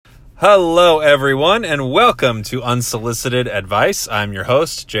Hello, everyone, and welcome to Unsolicited Advice. I'm your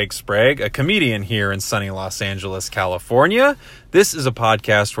host, Jake Sprague, a comedian here in sunny Los Angeles, California. This is a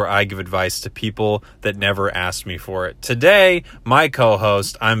podcast where I give advice to people that never asked me for it. Today, my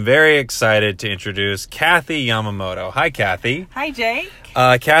co-host, I'm very excited to introduce Kathy Yamamoto. Hi, Kathy. Hi, Jake.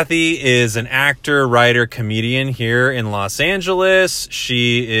 Kathy is an actor, writer, comedian here in Los Angeles.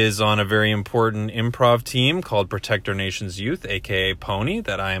 She is on a very important improv team called Protect Our Nation's Youth, aka Pony,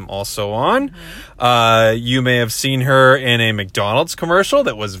 that I am also on. Mm-hmm. You may have seen her in a McDonald's commercial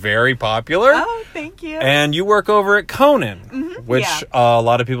that was very popular. Oh, thank you. And you work over at Conan, which Yeah. a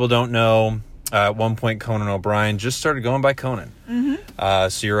lot of people don't know. At one point, Conan O'Brien just started going by Conan. Mm-hmm.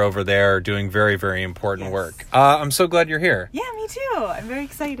 So you're over there doing very, very important work. I'm so glad you're here. Yeah, me too. I'm very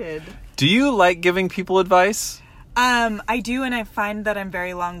excited. Do you like giving people advice? I do, and I find that I'm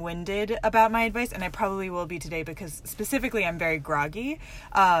very long-winded about my advice, and I probably will be today because specifically I'm very groggy.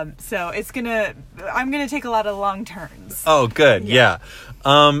 So I'm gonna take a lot of long turns. Oh, good. Yeah.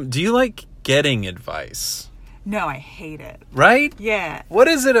 Do you like getting advice? No, I hate it. Right? Yeah. What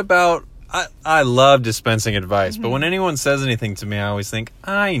is it about? I love dispensing advice, but when anyone says anything to me, I always think,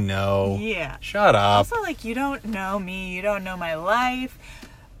 I know. Yeah. Shut up. Also, you don't know me. You don't know my life.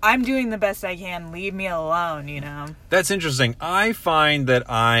 I'm doing the best I can. Leave me alone, you know? That's interesting. I find that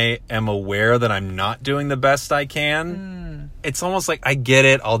I am aware that I'm not doing the best I can. It's almost like I get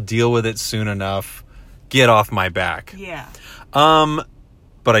it. I'll deal with it soon enough. Get off my back. Yeah.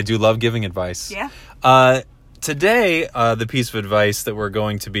 But I do love giving advice. Yeah. Today, the piece of advice that we're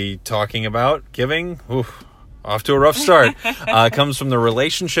going to be talking about, giving, off to a rough start, comes from the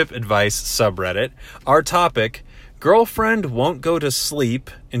Relationship Advice subreddit. Our topic, girlfriend won't go to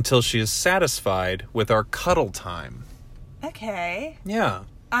sleep until she is satisfied with our cuddle time. Okay. Yeah.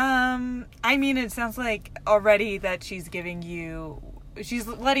 I mean, it sounds like already that she's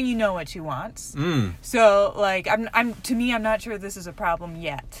letting you know what she wants. So, I'm not sure this is a problem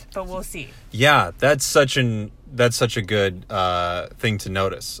yet, but we'll see. Yeah, that's such a good thing to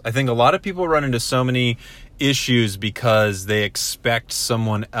notice. I think a lot of people run into so many issues because they expect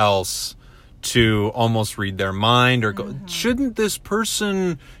someone else to almost read their mind or go, shouldn't this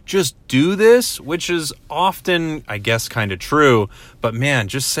person just do this? Which is often, I guess, kind of true. But man,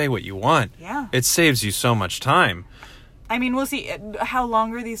 just say what you want. Yeah. It saves you so much time. I mean, we'll see how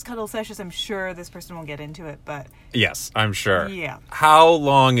long are these cuddle sessions. I'm sure this person will get into it, but... Yes, I'm sure. Yeah. How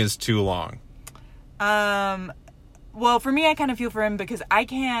long is too long? Well, for me, I kind of feel for him because I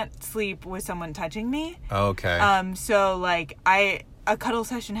can't sleep with someone touching me. Okay. So, a cuddle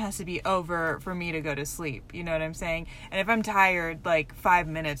session has to be over for me to go to sleep. You know what I'm saying? And if I'm tired, 5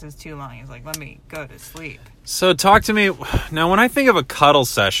 minutes is too long. It's let me go to sleep. So talk to me. Now, when I think of a cuddle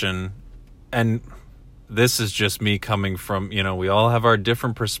session, and this is just me coming from, we all have our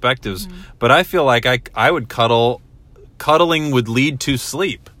different perspectives, but I feel like I would cuddling would lead to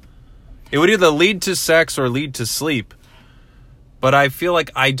sleep. It would either lead to sex or lead to sleep. But I feel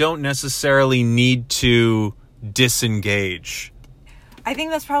like I don't necessarily need to disengage. I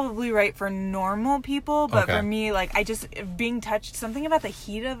think that's probably right for normal people, but Okay. for me, I just being touched, something about the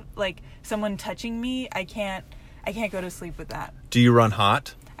heat of someone touching me, I can't go to sleep with that. Do you run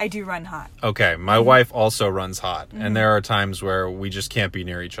hot? I do run hot. Okay, my wife also runs hot, and there are times where we just can't be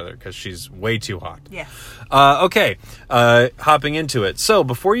near each other because she's way too hot. Yeah. Okay, hopping into it. So,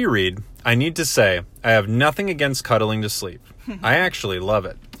 before you read, I need to say, I have nothing against cuddling to sleep. I actually love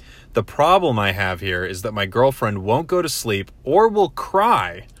it. The problem I have here is that my girlfriend won't go to sleep or will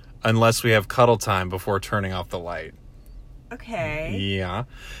cry unless we have cuddle time before turning off the light. Okay. Yeah.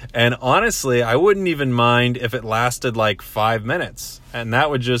 And honestly, I wouldn't even mind if it lasted 5 minutes. And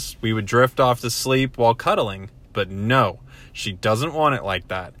we would drift off to sleep while cuddling. But no, she doesn't want it like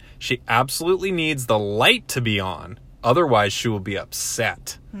that. She absolutely needs the light to be on. Otherwise, she will be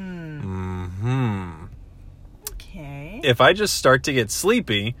upset. Okay. If I just start to get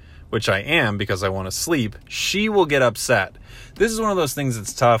sleepy, which I am because I want to sleep, she will get upset. This is one of those things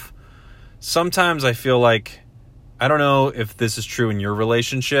that's tough. Sometimes I feel like, I don't know if this is true in your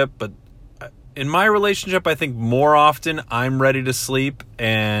relationship, but in my relationship, I think more often I'm ready to sleep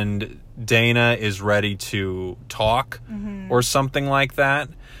and Dana is ready to talk or something like that.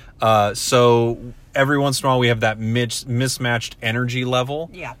 So every once in a while we have that mismatched energy level.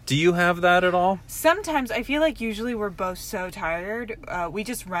 Yeah. Do you have that at all? Sometimes I feel like usually we're both so tired, we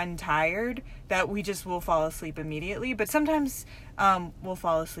just run tired that we just will fall asleep immediately. But sometimes we'll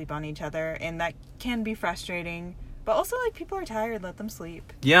fall asleep on each other, and that can be frustrating. But also, people are tired, let them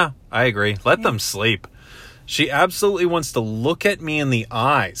sleep. Yeah, I agree. Let them sleep. She absolutely wants to look at me in the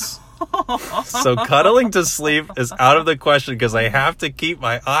eyes. So cuddling to sleep is out of the question because I have to keep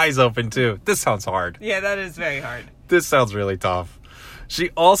my eyes open too. This sounds hard. Yeah, that is very hard. This sounds really tough. She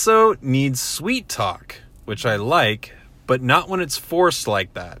also needs sweet talk, which I like, but not when it's forced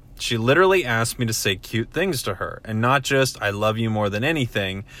like that. She literally asked me to say cute things to her, and not just, I love you more than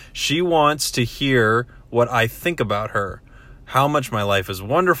anything. She wants to hear what I think about her, how much my life is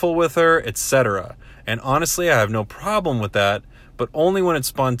wonderful with her, etc. And honestly, I have no problem with that, but only when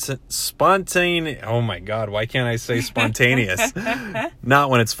it's spontaneous. Oh my God, why can't I say spontaneous? Not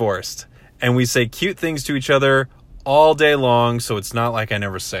when it's forced. And we say cute things to each other all day long, so it's not like I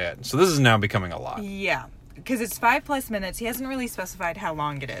never say it. So this is now becoming a lot. Yeah. Because it's 5+ minutes. He hasn't really specified how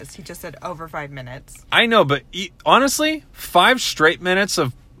long it is. He just said over 5 minutes. I know, but honestly, 5 straight minutes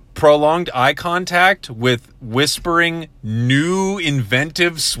of prolonged eye contact with whispering new,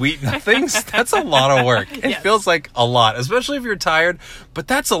 inventive, sweet nothings, that's a lot of work. It Yes. feels like a lot, especially if you're tired, but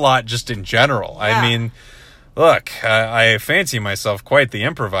that's a lot just in general. Yeah. I mean, look, I fancy myself quite the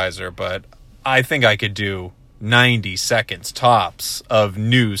improviser, but I think I could do 90 seconds tops of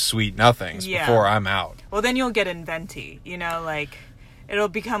new sweet nothings Yeah. before I'm out. Well, then you'll get inventy. You know, like, it'll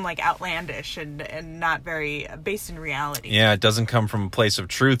become, like, outlandish and not very based in reality. Yeah, it doesn't come from a place of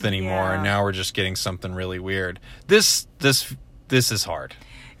truth anymore, Yeah. and now we're just getting something really weird. This is hard.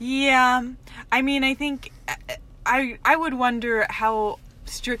 Yeah. I mean, I think I would wonder how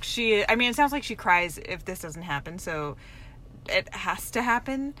strict she is. I mean, it sounds like she cries if this doesn't happen, so it has to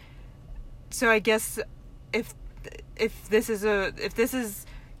happen. So I guess if this is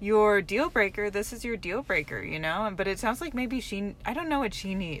your deal breaker, this is your deal breaker, you know? But it sounds like maybe I don't know what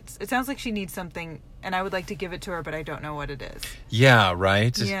she needs. It sounds like she needs something, and I would like to give it to her, but I don't know what it is. Yeah,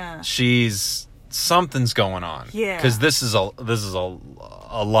 right? Yeah. Something's going on. Yeah. Because this is a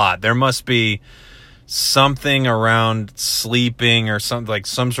lot. There must be something around sleeping or something, like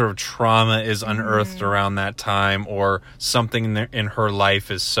some sort of trauma is unearthed around that time, or something in her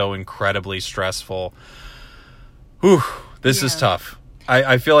life is so incredibly stressful. Whew, this is tough.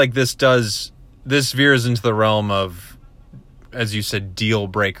 I feel like this veers into the realm of, as you said, deal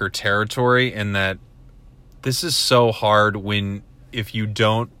breaker territory, in that this is so hard if you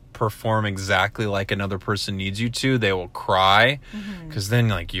don't perform exactly like another person needs you to, they will cry, because then,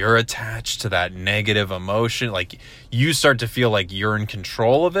 like, you're attached to that negative emotion. Like, you start to feel like you're in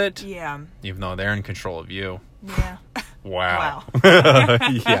control of it, Yeah. even though they're in control of you. Yeah. Wow.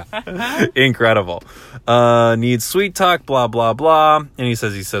 Yeah. Incredible. Needs sweet talk, blah, blah, blah. And he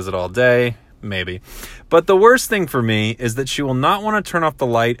says it all day. Maybe. But the worst thing for me is that she will not want to turn off the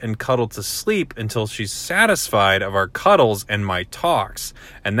light and cuddle to sleep until she's satisfied of our cuddles and my talks.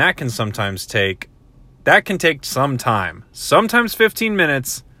 And that can take some time. Sometimes 15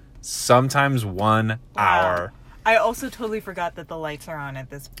 minutes, sometimes 1 hour. I also totally forgot that the lights are on at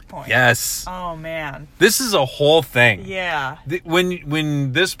this point. Yes. Oh, man. This is a whole thing. Yeah.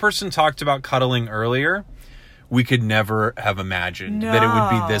 When this person talked about cuddling earlier, we could never have imagined that it would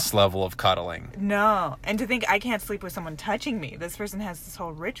be this level of cuddling. No. And to think I can't sleep with someone touching me. This person has this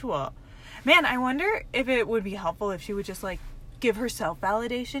whole ritual. Man, I wonder if it would be helpful if she would just, like, give herself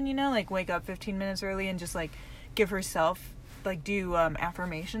validation, you know? Like, wake up 15 minutes early and just, like, give herself, like, do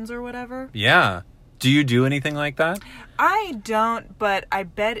affirmations or whatever. Yeah. Do you do anything like that? I don't, but I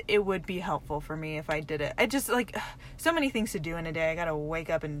bet it would be helpful for me if I did it. I just, like, so many things to do in a day. I gotta wake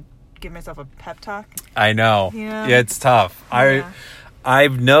up and give myself a pep talk. I know. Yeah. Yeah, it's tough. Yeah.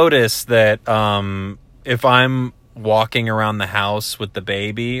 I've noticed that if I'm walking around the house with the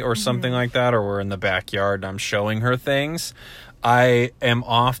baby or something like that, or we're in the backyard and I'm showing her things, I am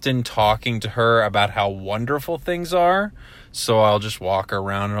often talking to her about how wonderful things are. So I'll just walk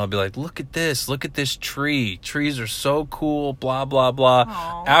around and I'll be like, look at this tree. Trees are so cool, blah, blah, blah.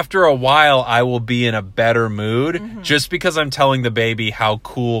 Aww. After a while, I will be in a better mood just because I'm telling the baby how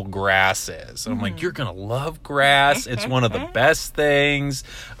cool grass is. And I'm like, you're going to love grass. It's one of the best things.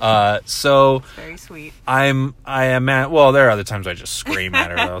 So Very sweet. I am at, well, there are other times I just scream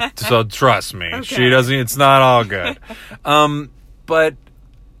at her though. So trust me, Okay. it's not all good. But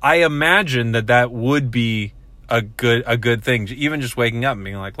I imagine that would be a good thing. Even just waking up and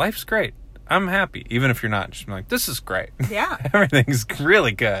being like, life's great. I'm happy. Even if you're not, just be like, this is great. Yeah. Everything's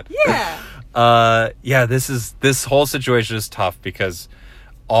really good. Yeah. Yeah, this whole situation is tough because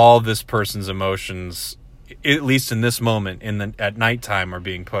all this person's emotions, at least in this moment, at nighttime, are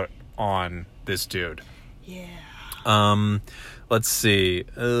being put on this dude. Yeah. Let's see.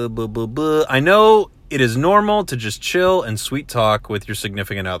 I know it is normal to just chill and sweet talk with your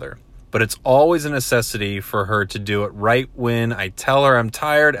significant other, but it's always a necessity for her to do it right when I tell her I'm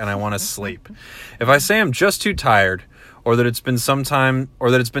tired and I want to sleep. If I say I'm just too tired, or that it's been some time,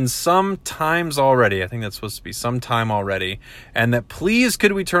 or that it's been some times already. I think that's supposed to be some time already. And that, please,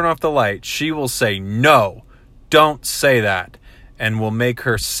 could we turn off the light? She will say, no, don't say that. And will make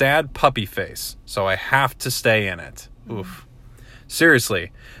her sad puppy face. So I have to stay in it. Oof.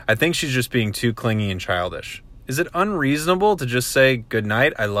 Seriously, I think she's just being too clingy and childish. Is it unreasonable to just say, good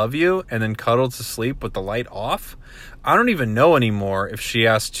night, I love you, and then cuddle to sleep with the light off? I don't even know anymore if she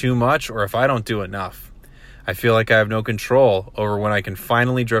asks too much or if I don't do enough. I feel like I have no control over when I can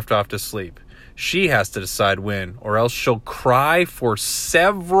finally drift off to sleep. She has to decide when, or else she'll cry for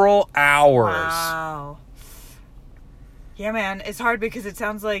several hours. Wow. Yeah, man, it's hard because it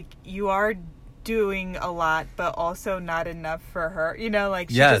sounds like you are doing a lot, but also not enough for her. You know, like,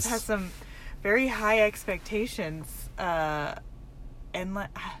 she just has some very high expectations. And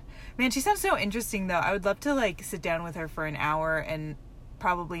man, she sounds so interesting, though. I would love to, like, sit down with her for an hour and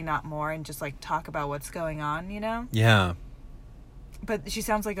probably not more and just, like, talk about what's going on, you know? Yeah. But she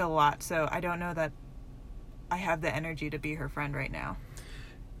sounds like a lot, so I don't know that I have the energy to be her friend right now.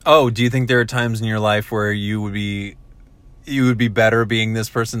 Oh, do you think there are times in your life where you would be better being this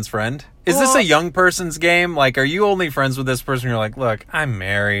person's friend? Is this a young person's game? Like, are you only friends with this person? You're like, look, I'm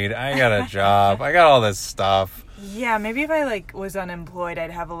married. I got a job. I got all this stuff. Yeah, maybe if I, like, was unemployed,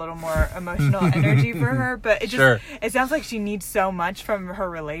 I'd have a little more emotional energy for her. But it just, It sounds like she needs so much from her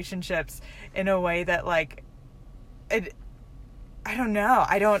relationships in a way that, like, I don't know.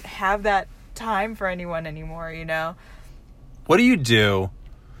 I don't have that time for anyone anymore, you know? What do you do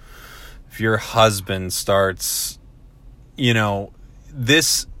if your husband starts, you know,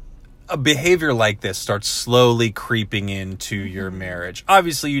 a behavior like this starts slowly creeping into your marriage?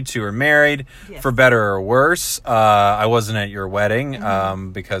 Obviously, you two are married, yes, for better or worse. I wasn't at your wedding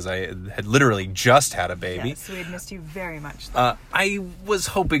because I had literally just had a baby. Yes, we had missed you very much. I was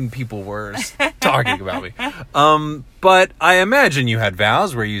hoping people were talking about me. But I imagine you had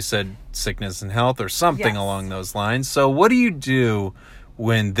vows where you said sickness and health or something along those lines. So what do you do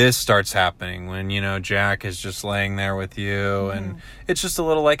when this starts happening, when, you know, Jack is just laying there with you and it's just a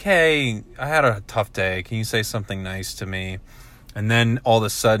little like, hey, I had a tough day. Can you say something nice to me? And then all of a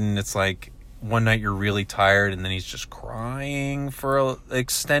sudden it's like one night you're really tired and then he's just crying for an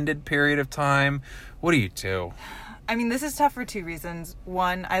extended period of time. What do you do? I mean, this is tough for two reasons.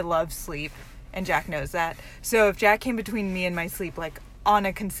 One, I love sleep and Jack knows that. So if Jack came between me and my sleep, like, on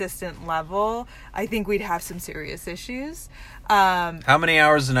a consistent level, I think we'd have some serious issues. How many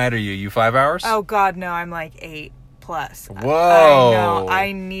hours a night are you? You 5 hours? Oh, God, no. I'm like 8 plus. Whoa. I know.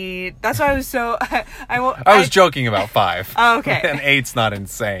 I need... That's why I was so... I was joking about 5. Oh, okay. And 8's not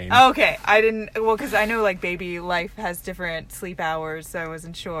insane. Okay. I didn't... Well, because I know, like, baby life has different sleep hours, so I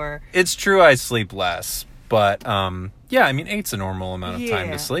wasn't sure. It's true I sleep less. But, yeah, I mean, 8's a normal amount of time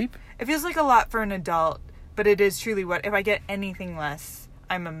to sleep. It feels like a lot for an adult, but it is truly what... If I get anything less,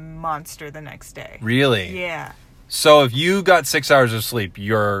 I'm a monster the next day. Really? Yeah. So if you got 6 hours of sleep,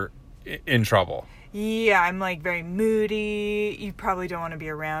 you're in trouble. Yeah, I'm, like, very moody. You probably don't want to be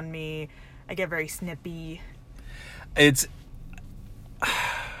around me. I get very snippy.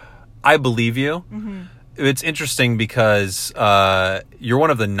 I believe you. Mm-hmm. It's interesting because you're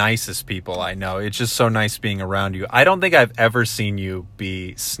one of the nicest people I know. It's just so nice being around you. I don't think I've ever seen you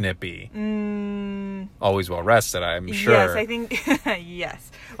be snippy. Always well rested, I'm sure. Yes, I think,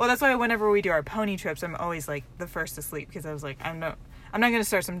 yes. Well, that's why whenever we do our pony trips, I'm always, like, the first to sleep because I was like, I'm not going to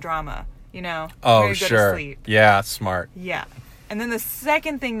start some drama, you know? Oh, sure. Yeah, smart. Yeah. And then the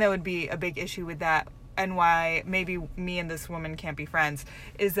second thing that would be a big issue with that and why maybe me and this woman can't be friends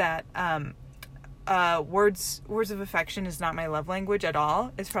is that words of affection is not my love language at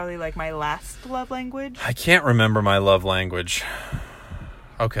all. It's probably, like, my last love language. I can't remember my love language.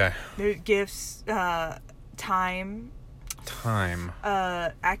 Okay. There's gifts, time,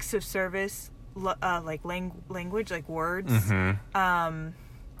 acts of service, like language, like words,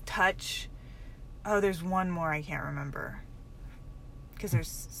 touch. Oh, there's one more I can't remember. Because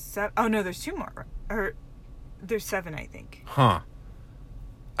there's there's 2 more. Or there's 7, I think. Huh.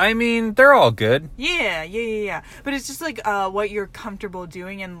 I mean, they're all good. Yeah. But it's just, like, what you're comfortable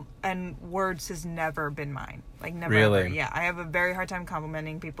doing, and words has never been mine. Like, never. Really? Ever. Yeah, I have a very hard time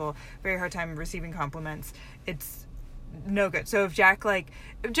complimenting people, very hard time receiving compliments. It's no good. So if Jack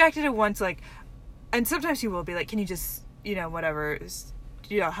did it once, like, and sometimes he will be like, can you just, you know, whatever,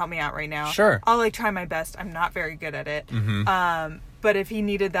 help me out right now? Sure. I'll, like, try my best. I'm not very good at it. Mm-hmm. But if he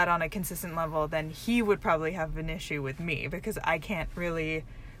needed that on a consistent level, then he would probably have an issue with me because I can't really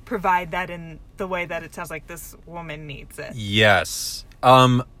provide that in the way that it sounds like this woman needs it. Yes.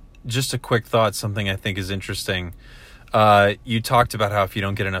 Just a quick thought, something I think is interesting. You talked about how if you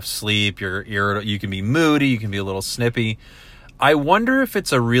don't get enough sleep, you can be moody, you can be a little snippy. I wonder if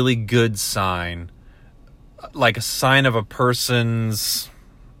it's a really good sign, like a sign of a person's,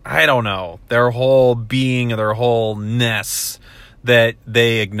 I don't know, their whole being, their whole ness, that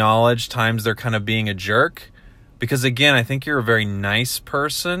they acknowledge times they're kind of being a jerk. Because again, I think you're a very nice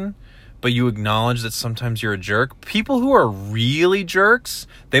person, but you acknowledge that sometimes you're a jerk. People who are really jerks,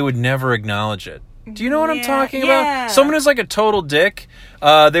 they would never acknowledge it. Do you know what I'm talking about? Someone who's like a total dick,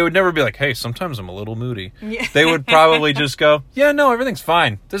 they would never be like, hey, sometimes I'm a little moody. Yeah. They would probably just go, yeah, no, everything's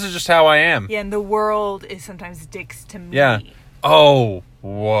fine. This is just how I am. Yeah, and the world is sometimes dicks to me. Yeah. Oh,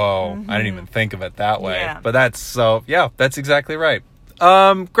 whoa. Mm-hmm. I didn't even think of it that way. Yeah. But that's exactly right.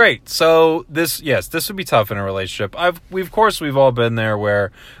 Great. So this would be tough in a relationship. Of course, we've all been there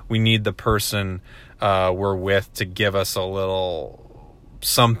where we need the person we're with to give us a little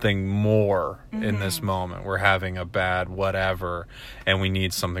something more in this moment. We're having a bad whatever, and we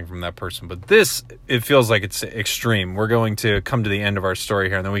need something from that person. But it feels like it's extreme. We're going to come to the end of our story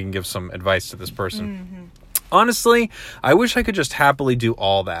here, and then we can give some advice to this person. Mm-hmm. Honestly, I wish I could just happily do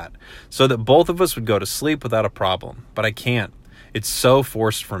all that so that both of us would go to sleep without a problem, but I can't. It's so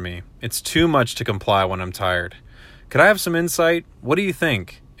forced for me. It's too much to comply when I'm tired. Could I have some insight? What do you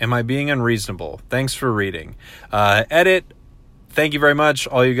think? Am I being unreasonable? Thanks for reading. Edit. Thank you very much,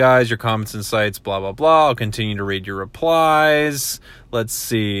 all you guys, your comments, insights, blah, blah, blah. I'll continue to read your replies. Let's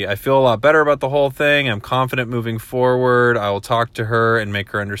see. I feel a lot better about the whole thing. I'm confident moving forward. I will talk to her and make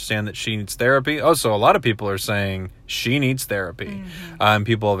her understand that she needs therapy. Oh, so a lot of people are saying she needs therapy. Mm-hmm.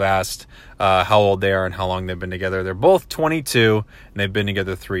 People have asked how old they are and how long they've been together. They're both 22, and they've been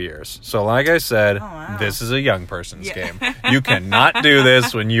together 3 years. So like I said, This is a young person's game. You cannot do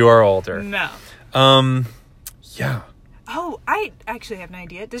this when you are older. No. Yeah. Oh, I actually have an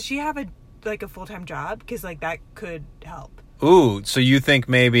idea. Does she have a full-time job? Because that could help. Ooh, so you think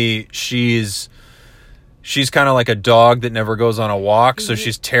maybe she's kind of like a dog that never goes on a walk, so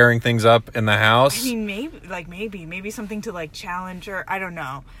she's tearing things up in the house? I mean, maybe something to challenge her. I don't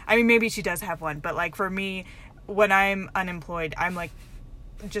know. I mean, maybe she does have one, but for me, when I'm unemployed, I'm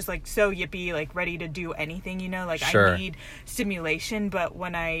just so yippee, ready to do anything, Sure. I need stimulation. But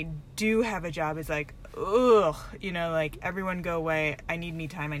when I do have a job, it's ugh, everyone go away. I need me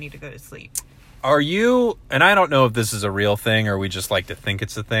time. I need to go to sleep. Are you, and I don't know if this is a real thing or we just like to think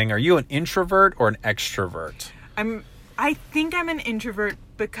it's a thing, are you an introvert or an extrovert? I think I'm an introvert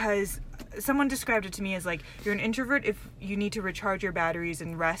because someone described it to me as you're an introvert if you need to recharge your batteries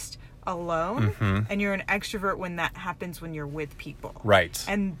and rest alone, and you're an extrovert when that happens when you're with people. Right.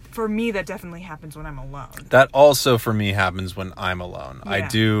 And for me, that definitely happens when I'm alone. That also for me happens when I'm alone. Yeah.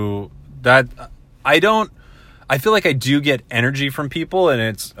 I feel like I do get energy from people, and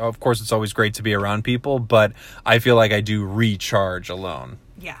it's always great to be around people, but I feel like I do recharge alone.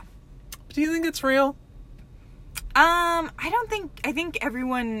 Yeah. Do you think it's real? I think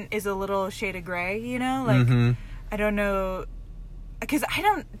everyone is a little shade of gray, I don't know, because I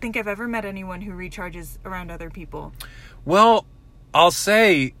don't think I've ever met anyone who recharges around other people. Well, I'll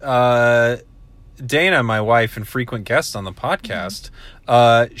say, Dana, my wife and frequent guest on the podcast,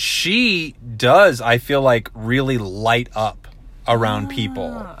 she does, I feel like, really light up around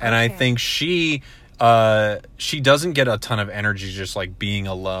people. And I think she doesn't get a ton of energy just being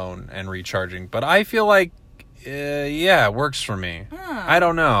alone and recharging. But I feel like, it works for me. I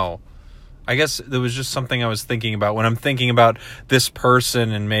don't know. I guess there was just something I was thinking about when I'm thinking about this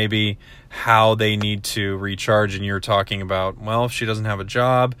person and maybe how they need to recharge. And you're talking about, well, if she doesn't have a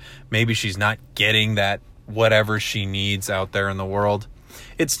job, maybe she's not getting that whatever she needs out there in the world.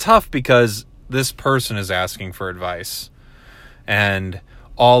 It's tough because this person is asking for advice, and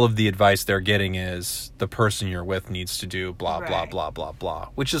all of the advice they're getting is the person you're with needs to do blah, blah, blah, blah, blah,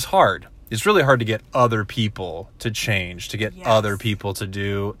 which is hard. It's really hard to get other people to change, to get other people to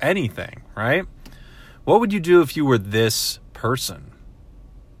do anything, right? What would you do if you were this person?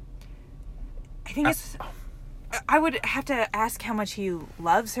 I think I would have to ask how much he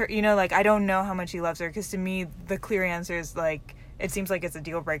loves her. I don't know how much he loves her, because to me, the clear answer is, it seems like it's a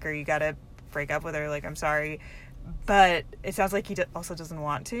deal breaker. You gotta break up with her. I'm sorry. But it sounds like he also doesn't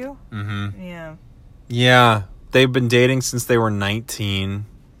want to. Mm-hmm. Yeah. Yeah. They've been dating since they were 19.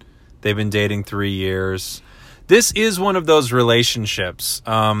 They've been dating 3 years. This is one of those relationships.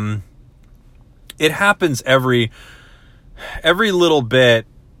 It happens every little bit.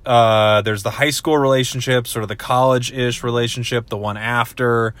 There's the high school relationship, sort of the college-ish relationship, the one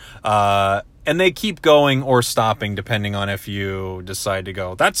after, and they keep going or stopping depending on if you decide to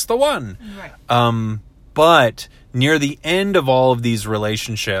go, that's the one. Right. But near the end of all of these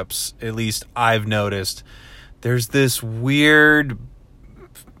relationships, at least I've noticed, there's this weird,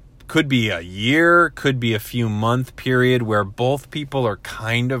 could be a year, could be a few month period where both people are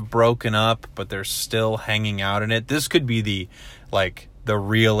kind of broken up, but they're still hanging out in it. This could be the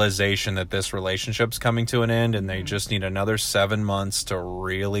realization that this relationship's coming to an end and they just need another 7 months to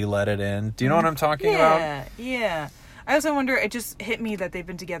really let it in. Do you know what I'm talking about? Yeah. I also wonder, it just hit me that they've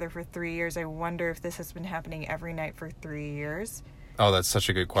been together for 3 years. I wonder if this has been happening every night for 3 years. Oh, that's such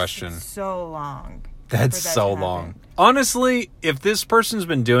a good question. It's so long. That's so long. Honestly, if this person's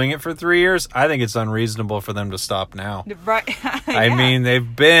been doing it for 3 years, I think it's unreasonable for them to stop now. Right. I mean,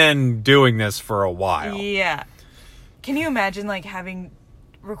 they've been doing this for a while. Yeah. Can you imagine, like, having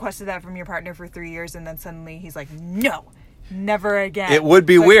requested that from your partner for 3 years and then suddenly he's like, no, never again? It would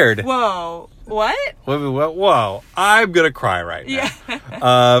be weird. Whoa. What? Whoa. I'm going to cry right now.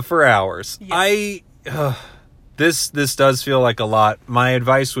 Yeah. For hours. Yeah. This does feel like a lot. My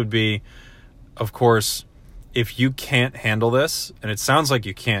advice would be, of course, if you can't handle this, and it sounds like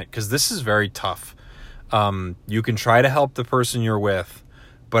you can't, because this is very tough, you can try to help the person you're with,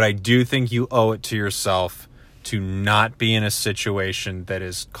 but I do think you owe it to yourself to not be in a situation that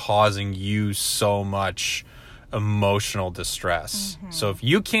is causing you so much emotional distress. Mm-hmm. So if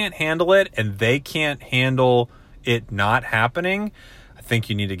you can't handle it and they can't handle it not happening, I think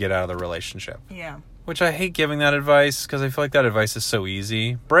you need to get out of the relationship. Yeah. Which I hate giving that advice because I feel like that advice is so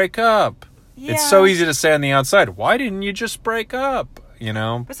easy. Break up. Yeah. It's so easy to say on the outside. Why didn't you just break up? You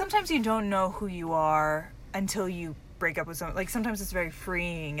know? But sometimes you don't know who you are until you break up with someone. Like, sometimes it's very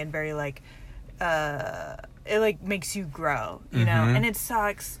freeing and very, like, it, like, makes you grow, you know? And it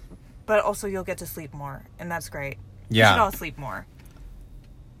sucks, but also you'll get to sleep more, and that's great. Yeah. We should all sleep more.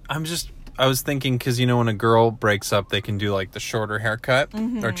 I was thinking, because, you know, when a girl breaks up, they can do, like, the shorter haircut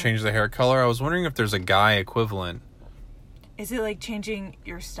or change the hair color. I was wondering if there's a guy equivalent. Is it like changing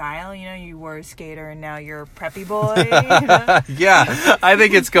your style? You know, you were a skater and now you're a preppy boy. You know? Yeah, I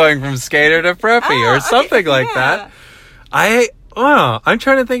think it's going from skater to preppy or something like that. I'm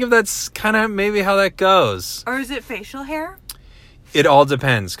trying to think if that's kind of maybe how that goes. Or is it facial hair? It all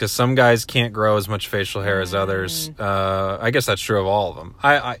depends, because some guys can't grow as much facial hair as others. I guess that's true of all of them.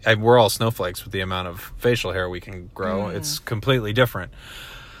 We're all snowflakes with the amount of facial hair we can grow. It's completely different.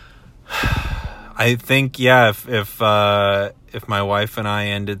 I think, yeah, if my wife and I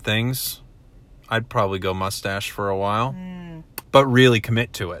ended things, I'd probably go mustache for a while, but really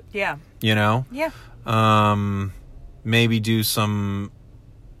commit to it. Yeah. You know? Yeah. Maybe do some,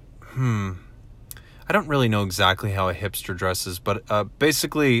 I don't really know exactly how a hipster dresses, but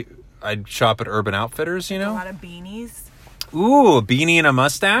basically I'd shop at Urban Outfitters, you know? A lot of beanies. Ooh, a beanie and a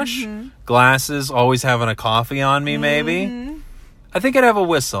mustache? Glasses, always having a coffee on me, maybe? I think I'd have a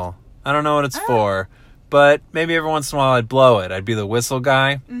whistle. I don't know what it's for, but maybe every once in a while I'd blow it. I'd be the whistle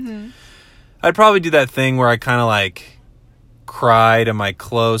guy. I'd probably do that thing where I kind of like cry to my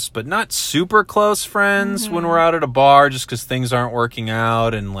close, but not super close friends when we're out at a bar, just because things aren't working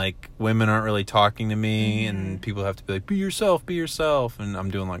out and like women aren't really talking to me and people have to be like, be yourself. And I'm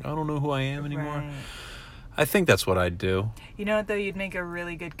doing like, I don't know who I am anymore. Right. I think that's what I'd do. You know what, though? You'd make a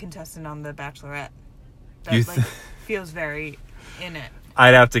really good contestant on The Bachelorette. That feels very in it.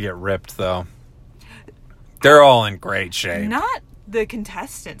 I'd have to get ripped, though. They're all in great shape. Not the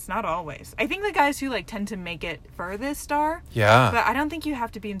contestants, not always. I think the guys who like tend to make it furthest are. Yeah. But I don't think you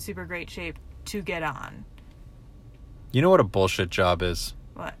have to be in super great shape to get on. You know what a bullshit job is?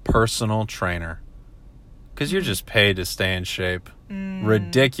 What? Personal trainer. Because you're just paid to stay in shape.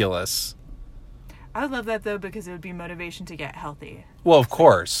 Ridiculous. I would love that, though, because it would be motivation to get healthy. Well, of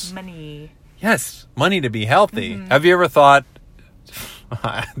course. Money. Yes, money to be healthy. Have you ever thought...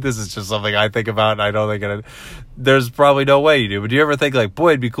 this is just something I think about, and I don't think there's probably no way you do, but do you ever think like, boy,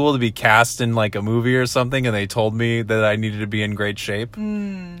 it'd be cool to be cast in like a movie or something and they told me that I needed to be in great shape?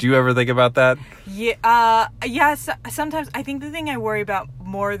 Do you ever think about that? Yeah, yes. Sometimes I think the thing I worry about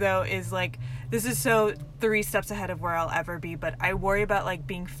more, though, is like, this is so 3 steps ahead of where I'll ever be, but I worry about like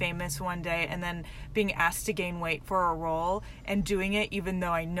being famous one day and then being asked to gain weight for a role and doing it even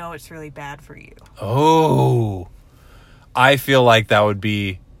though I know it's really bad for you. Oh, I feel like that would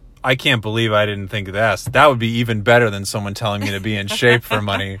be... I can't believe I didn't think of this. That would be even better than someone telling me to be in shape for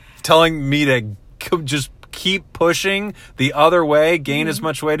money. Telling me to just keep pushing the other way, gain as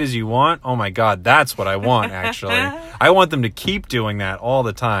much weight as you want. Oh my God, that's what I want, actually. I want them to keep doing that all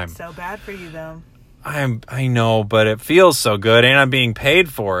the time. So bad for you, though. I know, but it feels so good, and I'm being paid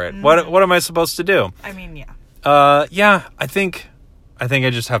for it. What am I supposed to do? I mean, yeah. Yeah, I think I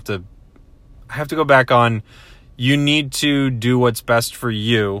just have to go back on... You need to do what's best for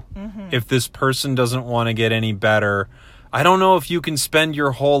you. If this person doesn't want to get any better, I don't know if you can spend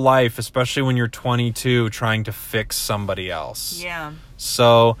your whole life, especially when you're 22, trying to fix somebody else. Yeah.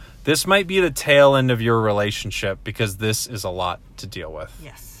 So this might be the tail end of your relationship because this is a lot to deal with.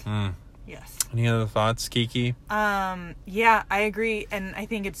 Yes. Yes. Any other thoughts, Kiki? Yeah, I agree. And I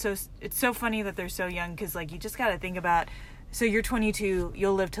think it's so funny that they're so young because, like, you just got to think about, so you're 22,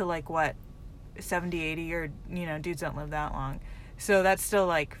 you'll live to, like, what, 70, 80, or, you know, dudes don't live that long. So that's still,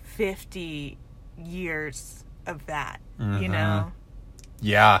 like, 50 years of that, you know?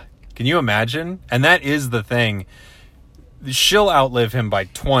 Yeah. Can you imagine? And that is the thing. She'll outlive him by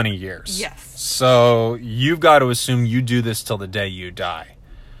 20 years. Yes. So you've got to assume you do this till the day you die.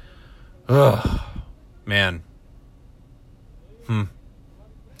 Ugh. Man.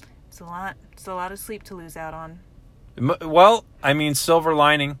 It's a lot. It's a lot of sleep to lose out on. Well, I mean, silver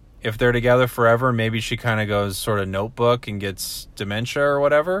lining. If they're together forever, maybe she kind of goes sort of Notebook and gets dementia or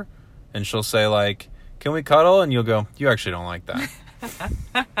whatever. And she'll say, like, can we cuddle? And you'll go, you actually don't like that.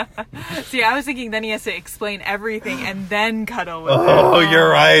 See, I was thinking then he has to explain everything and then cuddle with her. Oh, you're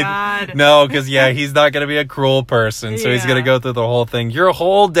right. God. No, because, he's not going to be a cruel person. So he's going to go through the whole thing. Your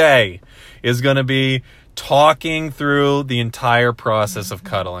whole day is going to be talking through the entire process of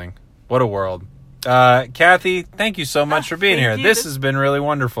cuddling. What a world. Kathy, thank you so much for being here. This has been really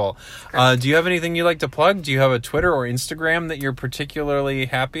wonderful. Do you have anything you'd like to plug? Do you have a Twitter or Instagram that you're particularly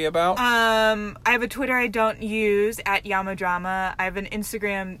happy about? I have a Twitter I don't use, at Yamadrama. I have an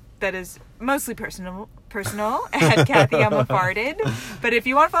Instagram that is mostly personal at Kathy Yama Farted. But if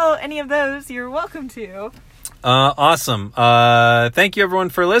you want to follow any of those, you're welcome to. Awesome. Thank you everyone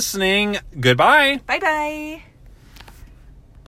for listening. Goodbye. Bye-bye.